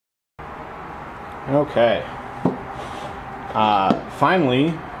Okay. Finally,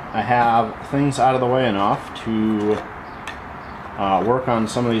 I have things out of the way enough to work on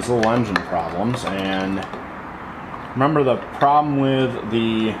some of these little engine problems. And remember the problem with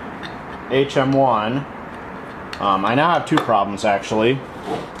the HM-01. I now have two problems, actually.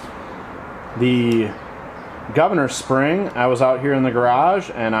 The governor spring, I was out here in the garage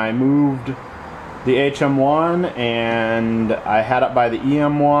and I moved the HM-01 and I had it by the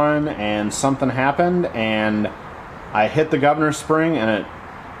EM-1 and something happened and I hit the governor spring and it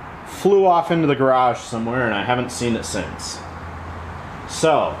flew off into the garage somewhere and I haven't seen it since.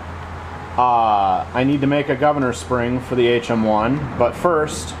 So, I need to make a governor spring for the HM-1, but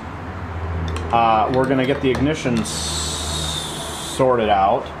first we're going to get the ignition sorted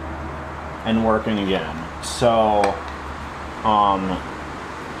out and working again. So,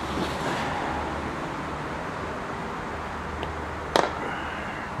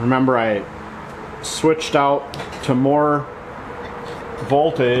 remember I switched out to more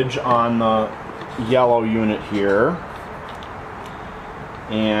voltage on the yellow unit here.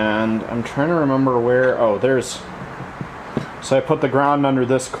 And I'm trying to remember where, oh, there's, so I put the ground under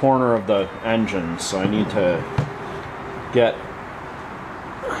this corner of the engine, so I need to get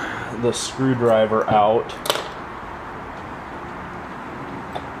the screwdriver out.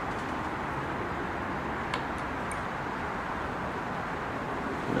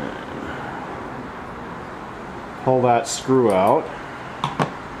 Pull that screw out.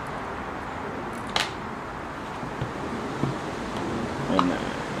 And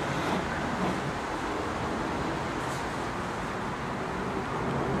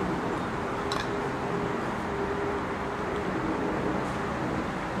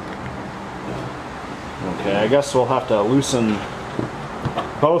okay, I guess we'll have to loosen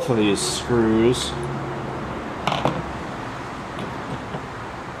both of these screws.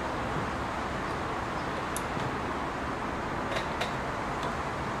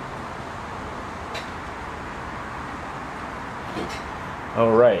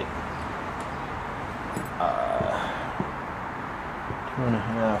 All right.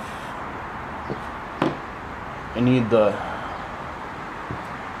 2.5. I need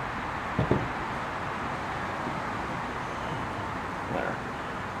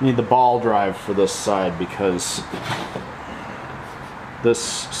the ball drive for this side because this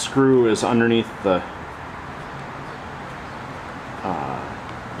screw is underneath the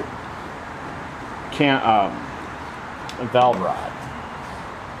valve rod.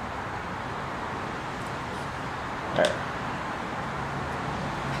 There. Okay.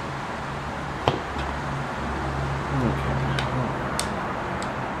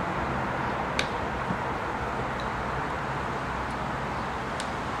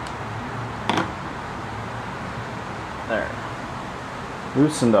 There.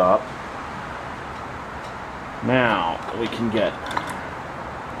 Loosened up. Now we can get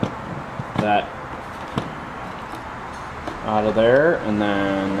that out of there and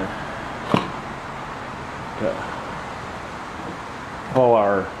then pull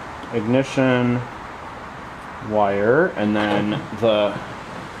our ignition wire, and then the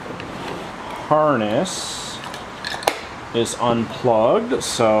harness is unplugged,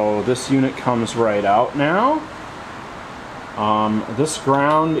 so this unit comes right out now. This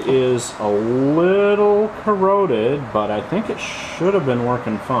ground is a little corroded, but I think it should have been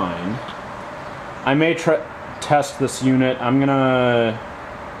working fine. I may test this unit. I'm gonna,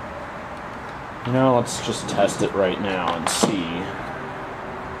 let's just test it right now and see.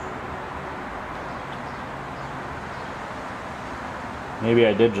 Maybe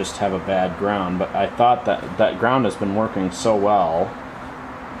I did just have a bad ground, but I thought that ground has been working so well.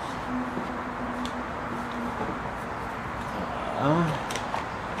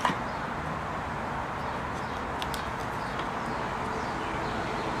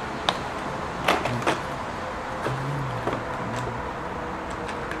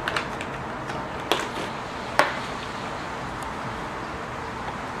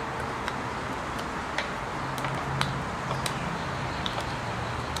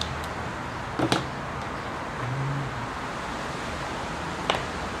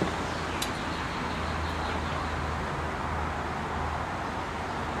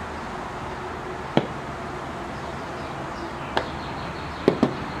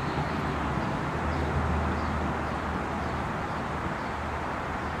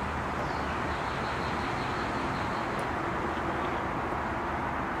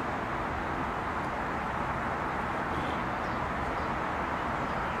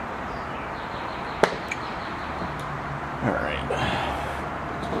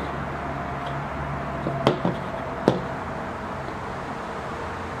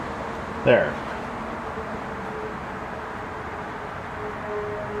 There.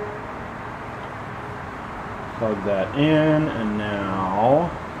 Plug that in, and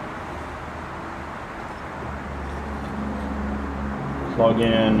now plug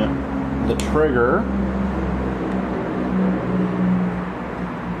in the trigger.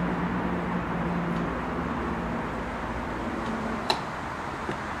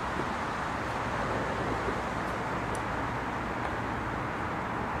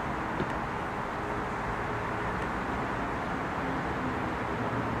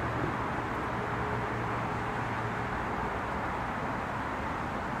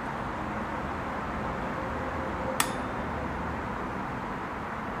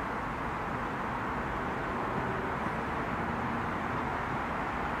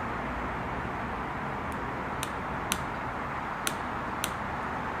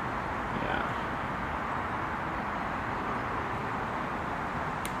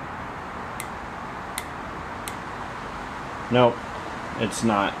 Nope, it's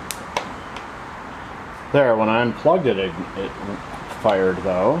not. There, when I unplugged it, it fired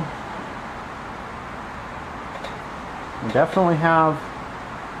though. We definitely have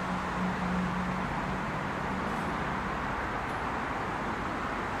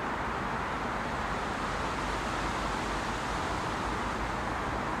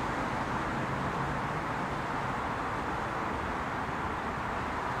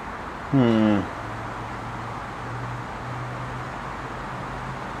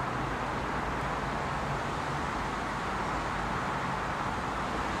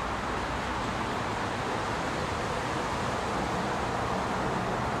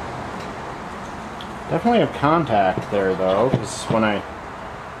definitely have contact there though, because when I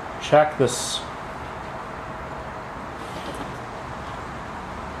check this,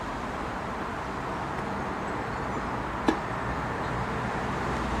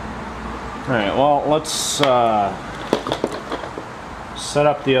 alright, well, let's set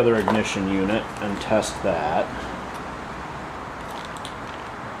up the other ignition unit and test that.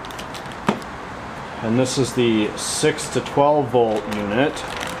 And this is the 6 to 12 volt unit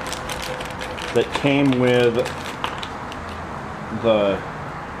that came with the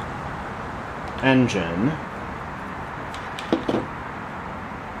engine.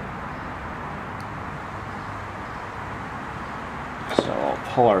 So I'll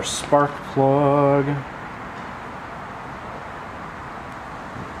pull our spark plug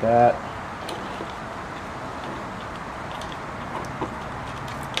like that.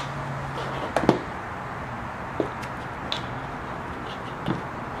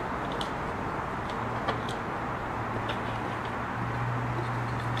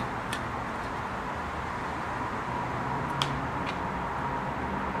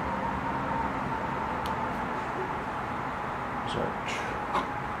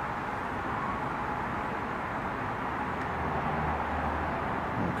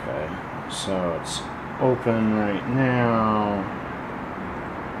 Okay, so it's open right now.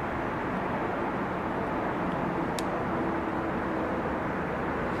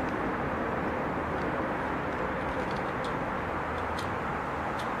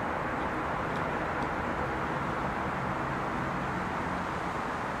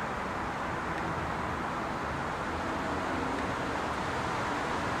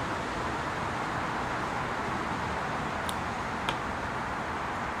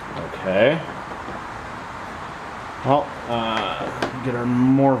 Okay. Well, get our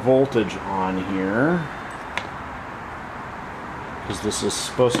more voltage on here, because this is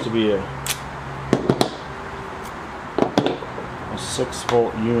supposed to be a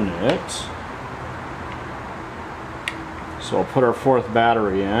 6-volt unit. So I'll put our 4th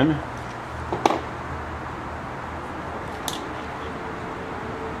battery in.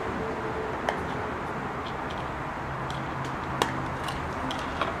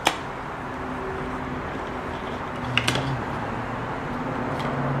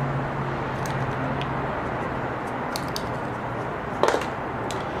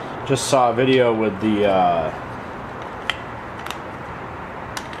 Just saw a video with the I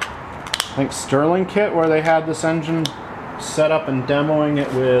think Sterling kit where they had this engine set up and demoing it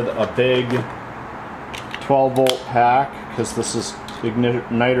with a big 12-volt pack, because this is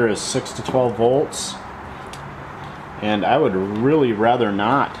igniter is 6 to 12 volts, and I would really rather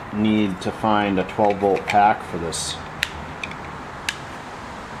not need to find a 12-volt pack for this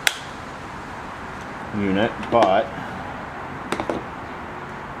unit, but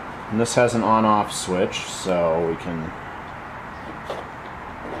and this has an on-off switch, so we can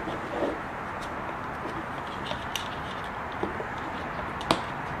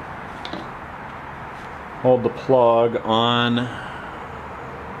hold the plug on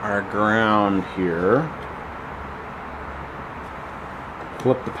our ground here,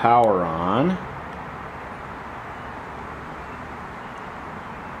 flip the power on,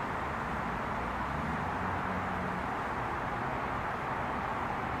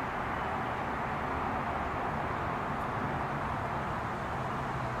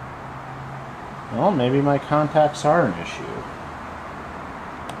 Well, maybe my contacts are an issue.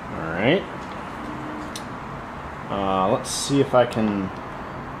 Alright. Let's see if I can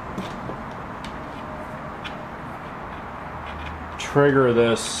trigger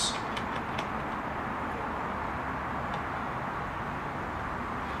this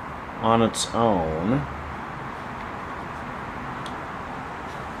on its own.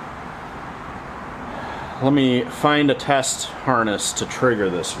 Let me find a test harness to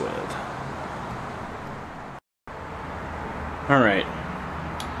trigger this with. Alright.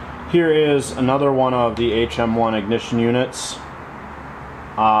 Here is another one of the HM-01 ignition units.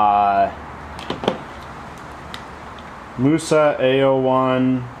 MUSA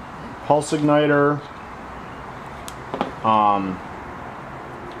A01 pulse igniter.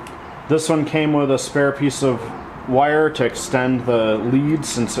 This one came with a spare piece of wire to extend the lead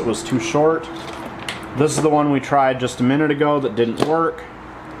since it was too short. This is the one we tried just a minute ago that didn't work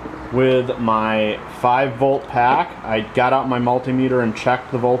with my 5-volt pack. I got out my multimeter and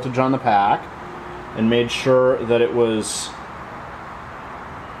checked the voltage on the pack and made sure that it was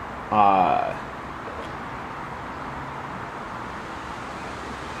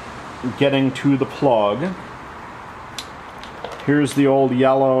getting to the plug. Here's the old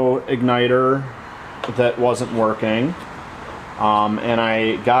yellow igniter that wasn't working, and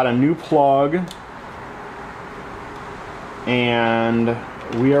I got a new plug, and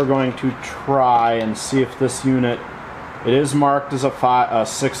we are going to try and see if this unit, it is marked as a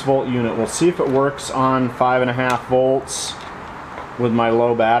 6-volt unit. We'll see if it works on 5.5 volts with my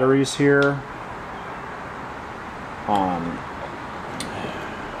low batteries here.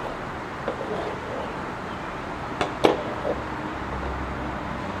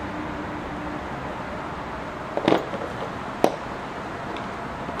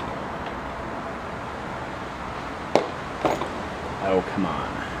 Oh, come on.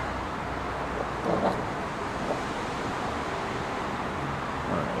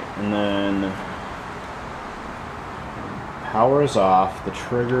 Alright, and then power is off, the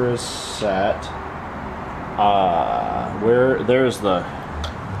trigger is set. There's the...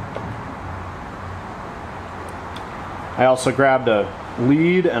 I also grabbed a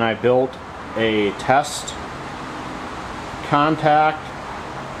lead and I built a test contact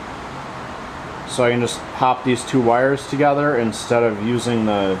so I can just pop these two wires together instead of using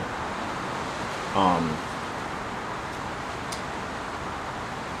the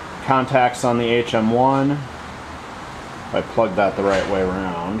contacts on the HM-01. If I plug that the right way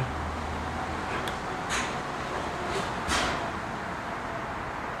around.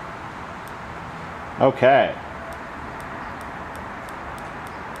 Okay.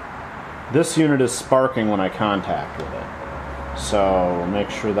 This unit is sparking when I contact with it. So make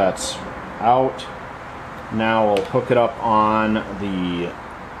sure that's out. Now we'll hook it up on the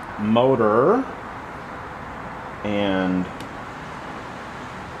motor and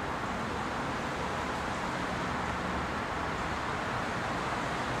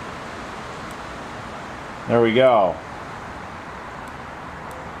there we go.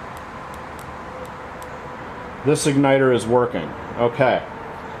 This igniter is working. Okay.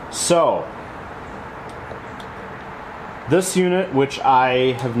 So this unit, which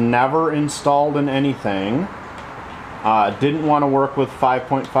I have never installed in anything, didn't want to work with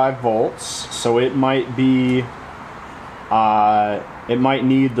 5.5 volts, so it might be, it might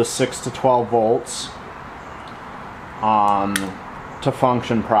need the 6 to 12 volts to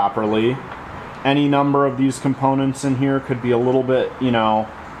function properly. Any number of these components in here could be a little bit, you know,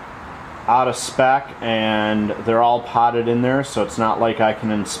 out of spec, and they're all potted in there, so it's not like I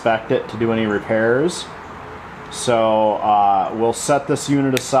can inspect it to do any repairs. So we'll set this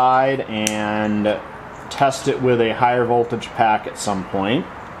unit aside and test it with a higher voltage pack at some point.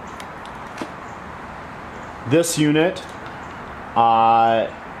 This unit I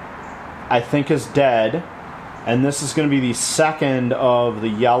think is dead, and this is going to be the second of the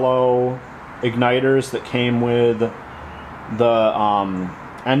yellow igniters that came with the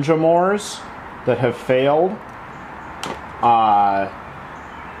Enjomors that have failed.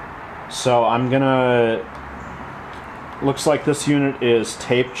 So I'm gonna, looks like this unit is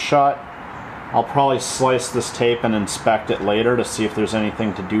taped shut. I'll probably slice this tape and inspect it later to see if there's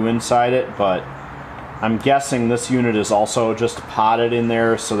anything to do inside it, but I'm guessing this unit is also just potted in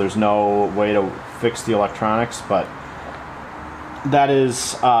there, so there's no way to fix the electronics. But that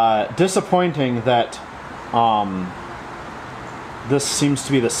is disappointing that this seems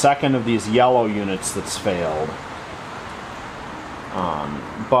to be the second of these yellow units that's failed.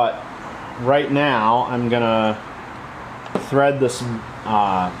 But right now I'm gonna thread this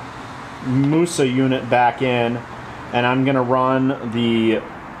MUSA unit back in, and I'm gonna run the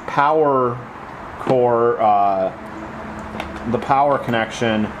power core, the power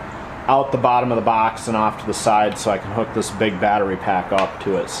connection out the bottom of the box and off to the side, so I can hook this big battery pack up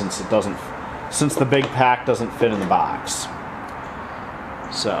to it, since the big pack doesn't fit in the box.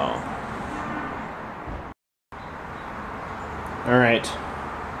 So, all right,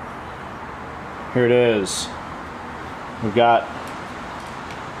 here it is. We've got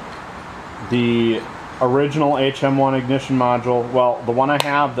the original HM-01 ignition module, well, the one I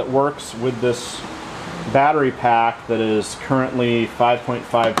have that works with this battery pack that is currently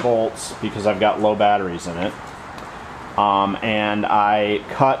 5.5 volts because I've got low batteries in it. And I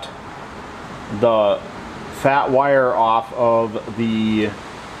cut the fat wire off of the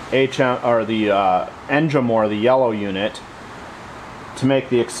Enjomor, the yellow unit, to make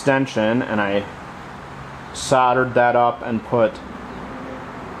the extension, and I soldered that up and put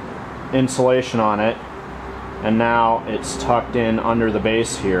insulation on it, and now it's tucked in under the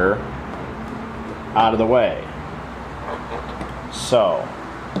base here, out of the way. So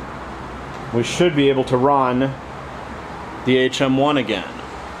we should be able to run the HM-01 again.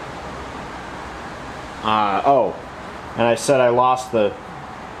 Oh, and I said I lost the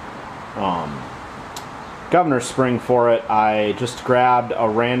governor spring for it. I just grabbed a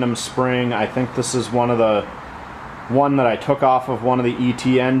random spring. I think this is one that I took off of one of the ET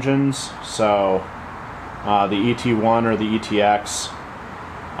engines, so the ET1 or the ETX,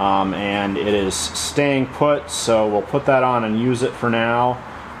 and it is staying put, so we'll put that on and use it for now,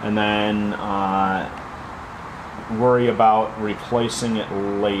 and then worry about replacing it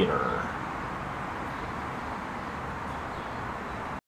later.